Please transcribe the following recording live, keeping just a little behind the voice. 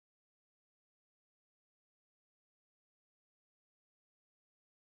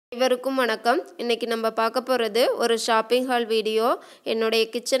அனைவருக்கும் வணக்கம். இன்னைக்கு நம்ம பார்க்க போகிறது ஒரு ஷாப்பிங் ஹால் வீடியோ. என்னுடைய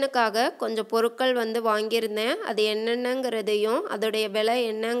கிச்சனுக்காக கொஞ்சம் பொருட்கள் வாங்கியிருந்தேன். அது என்னென்னங்கிறதையும் அதோடைய விலை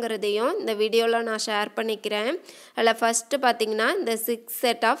என்னங்கிறதையும் இந்த வீடியோவில் நான் ஷேர் பண்ணிக்கிறேன். அதில் ஃபஸ்ட்டு பார்த்திங்கன்னா இந்த 6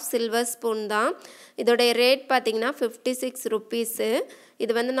 செட் ஆஃப் சில்வர் ஸ்பூன் தான். இதோடைய ரேட் பார்த்திங்கன்னா 56 ருப்பீஸு.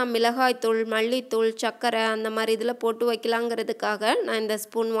 இது நான் மிளகாய்த்தூள், மல்லித்தூள், சர்க்கரை அந்த மாதிரி இதில் போட்டு வைக்கலாங்கிறதுக்காக நான் இந்த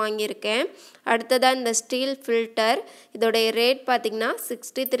ஸ்பூன் வாங்கியிருக்கேன். அடுத்ததாக இந்த ஸ்டீல் ஃபில்டர், இதோடைய ரேட் பார்த்திங்கன்னா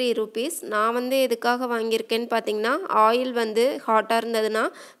 63 ருப்பீஸ். நான் எதுக்காக வாங்கியிருக்கேன்னு பார்த்திங்கன்னா ஆயில் ஹாட்டாக இருந்ததுன்னா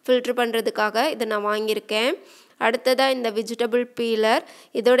ஃபில்ட்ரு பண்ணுறதுக்காக இதை நான் வாங்கியிருக்கேன். அடுத்ததாக இந்த வெஜிடபிள் பீலர்,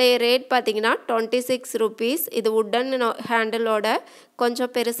 இதோடைய ரேட் பார்த்திங்கன்னா 26 ருப்பீஸ். இது உட்டன் ஹேண்டிலோட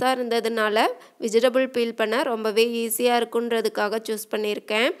கொஞ்சம் பெருசாக இருந்ததுனால வெஜிடபிள் பீல் பண்ண ரொம்பவே ஈஸியாக இருக்குன்றதுக்காக சூஸ்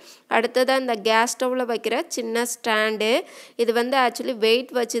பண்ணியிருக்கேன். அடுத்ததாக இந்த கேஸ் ஸ்டவ்வில் வைக்கிற சின்ன ஸ்டாண்டு, இது ஆக்சுவலி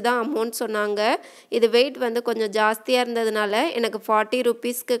வெயிட் வச்சு தான் அமௌண்ட் சொன்னாங்க. இது வெயிட் கொஞ்சம் ஜாஸ்தியாக இருந்ததுனால எனக்கு 40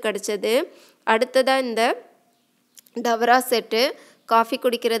 ருப்பீஸ்க்கு கிடச்சிது. அடுத்ததாக இந்த டவரா செட்டு காஃபி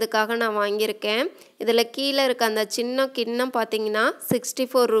குடிக்கிறதுக்காக நான் வாங்கியிருக்கேன். இதில் கீழே இருக்க அந்த சின்ன கிண்ணம் பார்த்திங்கன்னா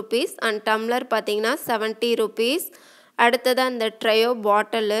 64 ருப்பீஸ் அண்ட் டம்ளர் பார்த்திங்கன்னா 70 ருப்பீஸ். அடுத்ததாக இந்த ட்ரையோ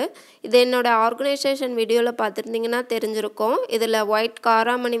பாட்டிலு, இது என்னோடய ஆர்கனைசேஷன் வீடியோவில் பார்த்துருந்திங்கன்னா தெரிஞ்சிருக்கும். இதில் ஒயிட்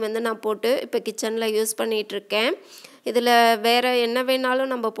காராமணி நான் போட்டு இப்போ கிச்சனில் யூஸ் பண்ணிகிட்ருக்கேன். இதில் வேறு என்ன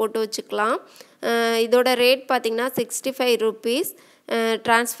வேணாலும் நம்ம போட்டு வச்சுக்கலாம். இதோட ரேட் பார்த்திங்கன்னா 65 ருப்பீஸ்.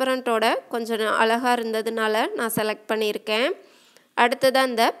 டிரான்ஸ்பரண்ட்டோட கொஞ்சம் அழகாக இருந்ததுனால நான் செலக்ட் பண்ணியிருக்கேன். அடுத்ததாக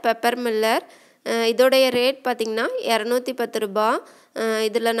இந்த பெப்பர் மில்லர், இதோடைய ரேட் பார்த்திங்கன்னா 210 ரூபா.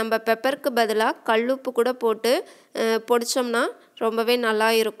 இதில் நம்ம பெப்பருக்கு பதிலாக கல்லுப்பு கூட போட்டு பொடிச்சோம்னா ரொம்பவே நல்லா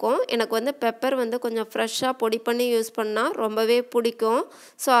இருக்கும். எனக்கு பெப்பர் கொஞ்சம் ஃப்ரெஷ்ஷாக பொடி பண்ணி யூஸ் பண்ணால் ரொம்பவே பிடிக்கும்.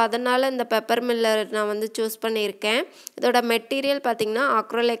 ஸோ அதனால் இந்த பெப்பர் மில்லர் நான் சூஸ் பண்ணியிருக்கேன். இதோட மெட்டீரியல் பார்த்திங்கன்னா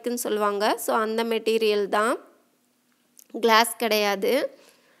அக்ரோலைக்குன்னு சொல்லுவாங்க. ஸோ அந்த மெட்டீரியல் தான், கிளாஸ் கிடையாது.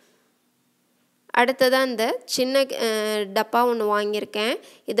 அடுத்ததாக இந்த சின்ன டப்பா ஒன்று வாங்கியிருக்கேன்.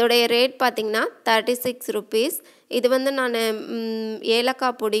 இதோடைய ரேட் பார்த்திங்கன்னா 36 ருப்பீஸ். இது நான்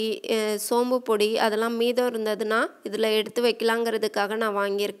ஏலக்காய் பொடி, சோம்பு பொடி அதெல்லாம் மீதம் இருந்ததுன்னா இதில் எடுத்து வைக்கலாங்கிறதுக்காக நான்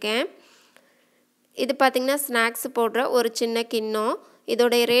வாங்கியிருக்கேன். இது பார்த்திங்கன்னா ஸ்நாக்ஸ் போடுற ஒரு சின்ன கிண்ணம்.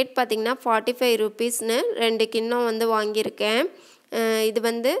 இதோடைய ரேட் பார்த்திங்கன்னா 45 ருப்பீஸ்னு 2 கிண்ணம் வாங்கியிருக்கேன்.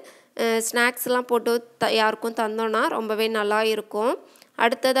 இது ஸ்நாக்ஸ்லாம் போட்டு யாருக்கும் தந்தோன்னா ரொம்பவே நல்லா இருக்கும்.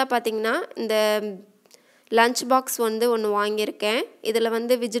 அடுத்ததாக பார்த்திங்கன்னா இந்த லஞ்ச் பாக்ஸ் ஒன்று வாங்கியிருக்கேன். இதில்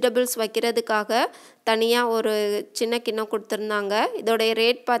வெஜிடபிள்ஸ் வைக்கிறதுக்காக தனியாக ஒரு சின்ன கிண்ணம் கொடுத்துருந்தாங்க. இதோடைய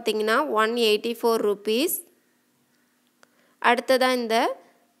ரேட் பார்த்திங்கன்னா 184 ருப்பீஸ். அடுத்ததாக இந்த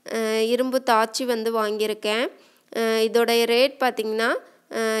இரும்பு தாச்சி வாங்கியிருக்கேன். இதோடைய ரேட் பார்த்திங்கன்னா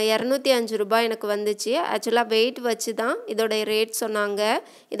 205 ரூபாய் எனக்கு வந்துச்சு. ஆக்சுவலாக வெயிட் வச்சு தான் இதோடைய ரேட் சொன்னாங்க.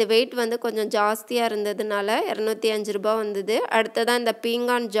 இது வெயிட் கொஞ்சம் ஜாஸ்தியாக இருந்ததுனால 205 ரூபாய் வந்தது. அடுத்ததாக இந்த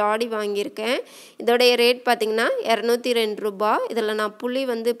பீங்கான் ஜாடி வாங்கியிருக்கேன். இதோடைய ரேட் பார்த்திங்கன்னா 202 ரூபாய். இதில் நான் புளி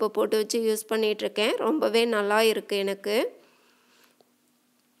இப்போ போட்டு வச்சு யூஸ் பண்ணிகிட்ருக்கேன். ரொம்பவே நல்லா இருக்குது எனக்கு.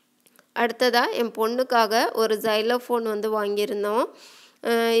 அடுத்ததாக என் பொண்ணுக்காக ஒரு ஜைலோஃபோன் வாங்கியிருந்தோம்.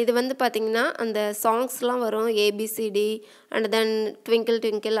 இது பார்த்திங்கன்னா அந்த சாங்ஸ்லாம் வரும், ABCD and then twinkle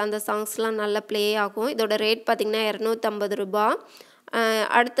twinkle, அந்த சாங்ஸ்லாம் நல்லா ப்ளே ஆகும். இதோட ரேட் பார்த்திங்கன்னா 250 ரூபா.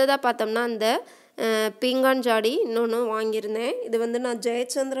 அடுத்ததாக பார்த்தோம்னா அந்த பீங்கான் ஜாடி இன்னொன்று வாங்கியிருந்தேன். இது நான்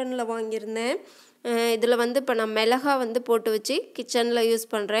ஜெயச்சந்திரனில் வாங்கியிருந்தேன். இதில் இப்போ நான் மிளகா போட்டு வச்சு கிச்சனில் யூஸ்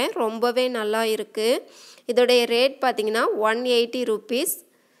பண்ணுறேன். ரொம்பவே நல்லா இருக்குது. இதோடைய ரேட் பார்த்திங்கன்னா 180 ருப்பீஸ்.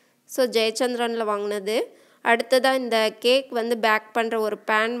 ஸோ ஜெயச்சந்திரனில் வாங்கினது. அடுத்ததாக இந்த கேக் பேக் பண்ணுற ஒரு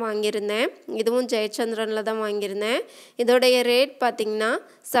பேன் வாங்கியிருந்தேன். இதுவும் ஜெயச்சந்திரனில் தான் வாங்கியிருந்தேன். இதோடைய ரேட் பார்த்திங்கன்னா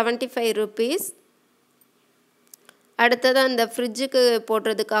 75 ருப்பீஸ். அடுத்ததாக இந்த ஃப்ரிட்ஜுக்கு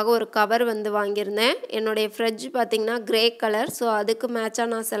போடுறதுக்காக ஒரு கவர் வாங்கியிருந்தேன். என்னுடைய ஃப்ரிட்ஜ் பார்த்திங்கன்னா க்ரே கலர். ஸோ அதுக்கு மேட்சாக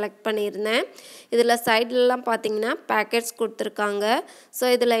நான் செலக்ட் பண்ணியிருந்தேன். இதில் சைட்லலாம் பார்த்திங்கன்னா பேக்கெட்ஸ் கொடுத்துருக்காங்க.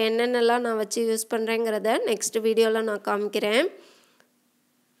 ஸோ இதில் என்னென்னலாம் நான் வச்சு யூஸ் பண்ணுறேங்கிறத நெக்ஸ்ட் வீடியோவில் நான் காமிக்கிறேன்.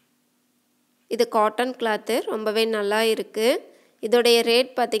 இது காட்டன் கிளாத்து, ரொம்பவே நல்லா இருக்குது. இதோடைய ரேட்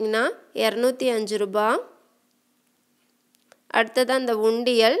பார்த்திங்கன்னா 205 ரூபா. அடுத்ததாக இந்த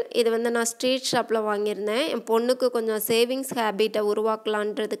உண்டியல், இது நான் ஸ்ட்ரீட் ஷாப்பில் வாங்கியிருந்தேன். என் பொண்ணுக்கு கொஞ்சம் சேவிங்ஸ் ஹேபிட்டை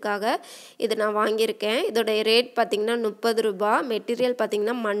உருவாக்கலான்றதுக்காக இது நான் வாங்கியிருக்கேன். இதோடைய ரேட் பார்த்திங்கன்னா 30 ரூபா. மெட்டீரியல்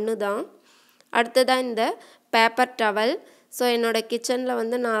பார்த்திங்கன்னா மண்ணு தான். அடுத்ததாக இந்த பேப்பர் டவல். ஸோ என்னோடய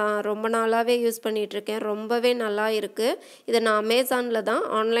கிச்சனில் நான் ரொம்ப நாளாகவே யூஸ் பண்ணிகிட்ருக்கேன். ரொம்பவே நல்லா இருக்குது. இதை நான் அமேசானில் தான்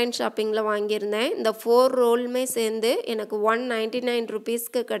ஆன்லைன் ஷாப்பிங்கில் வாங்கியிருந்தேன். இந்த 4 ரோலுமே சேர்ந்து எனக்கு 199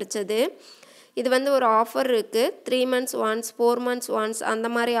 ருப்பீஸ்க்கு கிடச்சிது. இது ஒரு ஆஃபர் இருக்குது. 3 months ஒன்ஸ், 4 months ஒன்ஸ் அந்த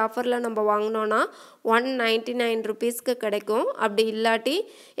மாதிரி ஆஃபரில் நம்ம வாங்கினோன்னா 199 ருப்பீஸ்க்கு கிடைக்கும். அப்படி இல்லாட்டி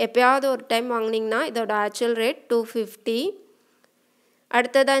எப்போயாவது ஒரு டைம் வாங்கினீங்கன்னா இதோட ஆக்சுவல் ரேட் 250.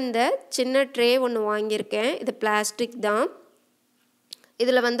 அடுத்ததாக இந்த சின்ன ட்ரே ஒன்று வாங்கியிருக்கேன். இது பிளாஸ்டிக் தான்.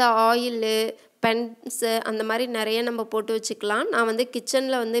 இதில் வந்து ஆயிலு, பென்ஸு அந்த மாதிரி நிறைய நம்ம போட்டு வச்சுக்கலாம். நான் வந்து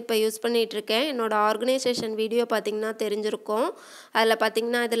கிச்சனில் வந்து இப்போ யூஸ் பண்ணிகிட்ருக்கேன். என்னோடய ஆர்கனைசேஷன் வீடியோ பார்த்திங்கன்னா தெரிஞ்சிருக்கும். அதில்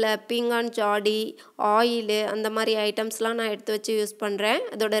பார்த்திங்கன்னா இதில் பீங்கான் ஜாடி, ஆயிலு அந்த மாதிரி ஐட்டம்ஸ்லாம் நான் எடுத்து வச்சு யூஸ் பண்ணுறேன்.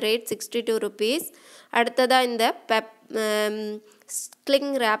 அதோட ரேட் 62 ருபீஸ். அடுத்ததாக இந்த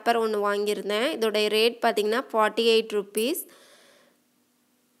ஸ்க்லிங் ரேப்பர் ஒன்று வாங்கியிருந்தேன். இதோடைய ரேட் பார்த்திங்கன்னா 48 ருபீஸ்.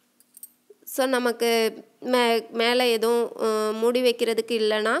 ஸோ நமக்கு மேலே எதுவும் மூடி வைக்கிறதுக்கு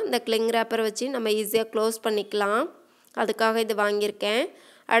இல்லைன்னா இந்த கிளிங் ரேப்பரை வச்சு நம்ம ஈஸியாக க்ளோஸ் பண்ணிக்கலாம். அதுக்காக இது வாங்கியிருக்கேன்.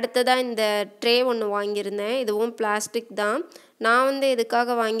 அடுத்ததாக இந்த ட்ரே ஒன்று வாங்கியிருந்தேன். இதுவும் பிளாஸ்டிக் தான். நான் வந்து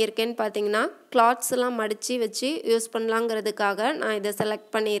எதுக்காக வாங்கியிருக்கேன்னு பார்த்தீங்கன்னா கிளாத்ஸ்லாம் மடித்து வச்சு யூஸ் பண்ணலாங்கிறதுக்காக நான் இதை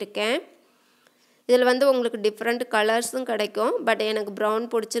செலக்ட் பண்ணியிருக்கேன். இதில் வந்து உங்களுக்கு டிஃப்ரெண்ட் கலர்ஸும் கிடைக்கும். பட் எனக்கு ப்ரௌன்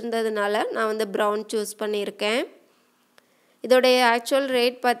பிடிச்சிருந்ததுனால நான் வந்து ப்ரௌன் சூஸ் பண்ணியிருக்கேன். இதோடைய ஆக்சுவல்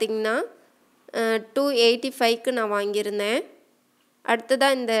ரேட் பார்த்திங்கன்னா 285க்கு நான் வாங்கியிருந்தேன்.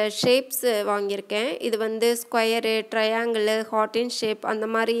 அடுத்ததாக இந்த ஷேப்ஸ் வாங்கியிருக்கேன். இது வந்து ஸ்கொயரு, ட்ரையாங்கிளு, ஹார்ட் இன் ஷேப் அந்த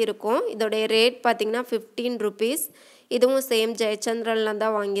மாதிரி இருக்கும். இதோடைய ரேட் பார்த்திங்கன்னா 15 ருபீஸ். இதுவும் சேம் ஜெயச்சந்திரனில்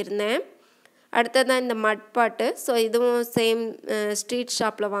தான் வாங்கியிருந்தேன். அடுத்ததாக இந்த மட் பாட்டு. ஸோ இதுவும் சேம் ஸ்ட்ரீட்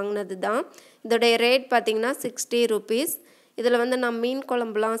ஷாப்பில் வாங்கினது தான். இதோடைய ரேட் பார்த்திங்கன்னா 60 ருபீஸ். இதில் வந்து நான் மீன்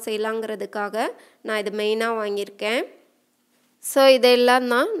குழம்புலாம் செய்யலாங்கிறதுக்காக நான் இது மெயினாக வாங்கியிருக்கேன். ஸோ இதெல்லாம்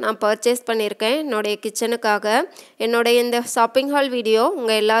தான் நான் பர்ச்சேஸ் பண்ணியிருக்கேன் என்னுடைய கிச்சனுக்காக. என்னுடைய இந்த ஷாப்பிங் ஹால் வீடியோ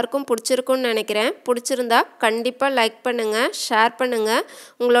உங்கள் எல்லாருக்கும் பிடிச்சிருக்குன்னு நினைக்கிறேன். பிடிச்சிருந்தா கண்டிப்பாக லைக் பண்ணுங்கள், ஷேர் பண்ணுங்கள்.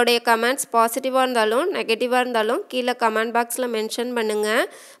 உங்களுடைய கமெண்ட்ஸ் பாசிட்டிவாக இருந்தாலும் நெகட்டிவாக இருந்தாலும் கீழே கமெண்ட் பாக்ஸில் மென்ஷன் பண்ணுங்கள்.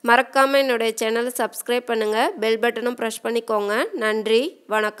 மறக்காமல் என்னுடைய சேனலை சப்ஸ்கிரைப் பண்ணுங்கள். பெல் பட்டனும் ப்ரெஸ் பண்ணிக்கோங்க. நன்றி,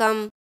 வணக்கம்.